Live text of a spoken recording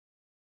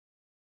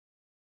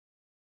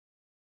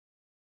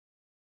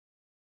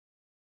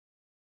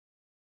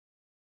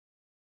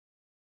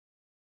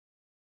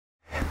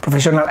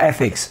Professional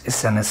ethics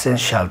is an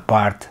essential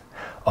part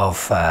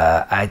of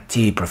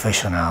IT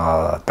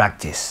professional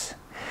practice.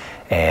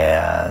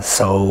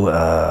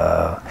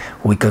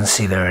 We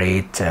consider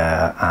it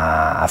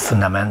a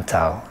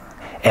fundamental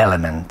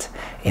element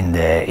in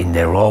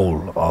the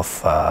role of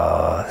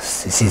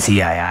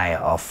CCII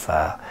of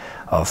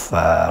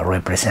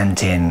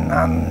representing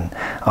and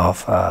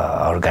of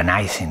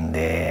organizing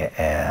the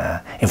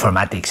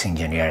informatics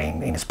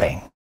engineering in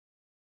Spain.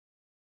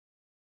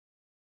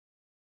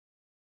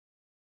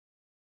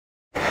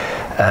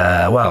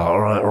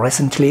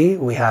 Recently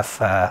we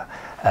have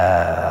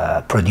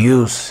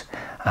produced,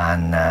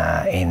 and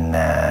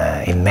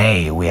in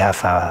May we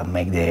have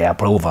made the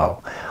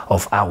approval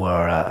of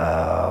our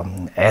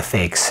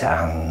ethics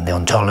and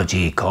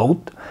deontology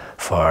code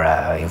for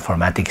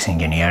informatics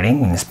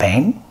engineering in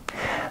Spain.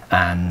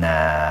 And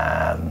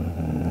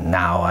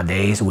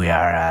nowadays we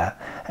are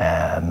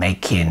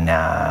making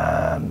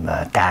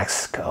a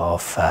task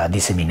of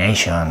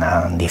dissemination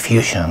and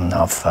diffusion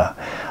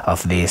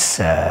of this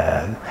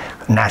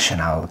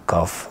national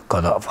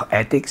code of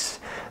ethics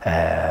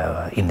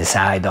in the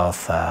side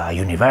of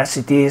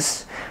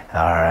universities,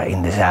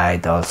 in the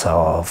side also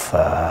of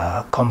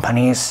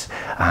companies,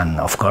 and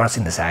of course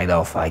in the side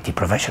of IT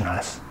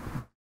professionals.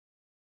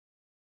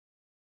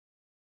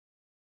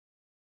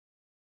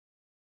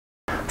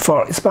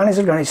 For Spanish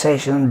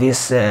organization,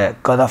 this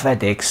code of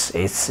ethics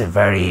is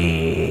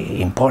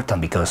very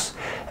important because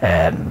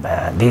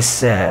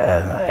this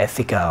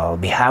ethical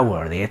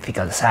behavior, the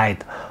ethical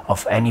side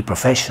of any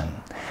profession,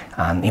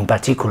 and in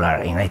particular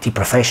in IT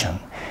profession,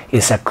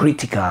 is a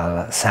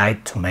critical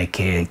side to make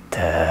it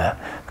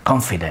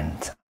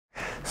confident.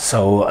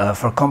 So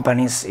for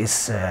companies,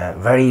 it's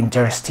very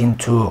interesting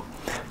to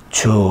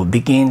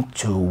begin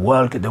to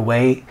walk the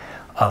way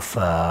of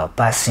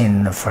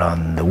passing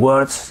from the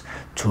words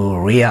to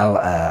real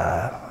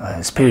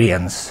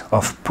experience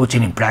of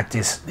putting in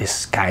practice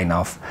this kind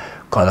of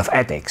code of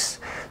ethics.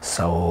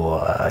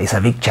 So it's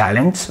a big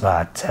challenge,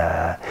 but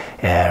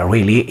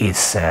really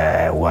it's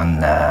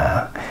one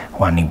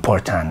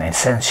important,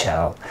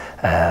 essential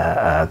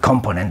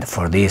component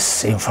for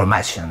this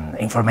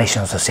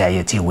information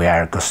society we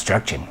are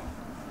constructing.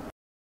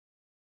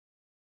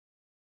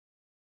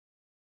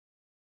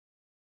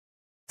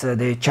 So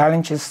the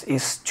challenge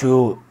is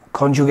to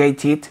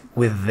conjugate it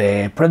with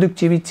the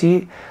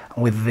productivity,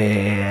 with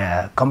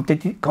the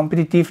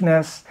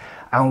competitiveness,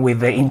 and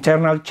with the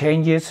internal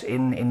changes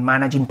in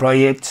managing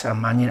projects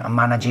and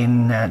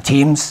managing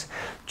teams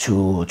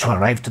to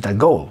arrive to that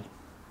goal.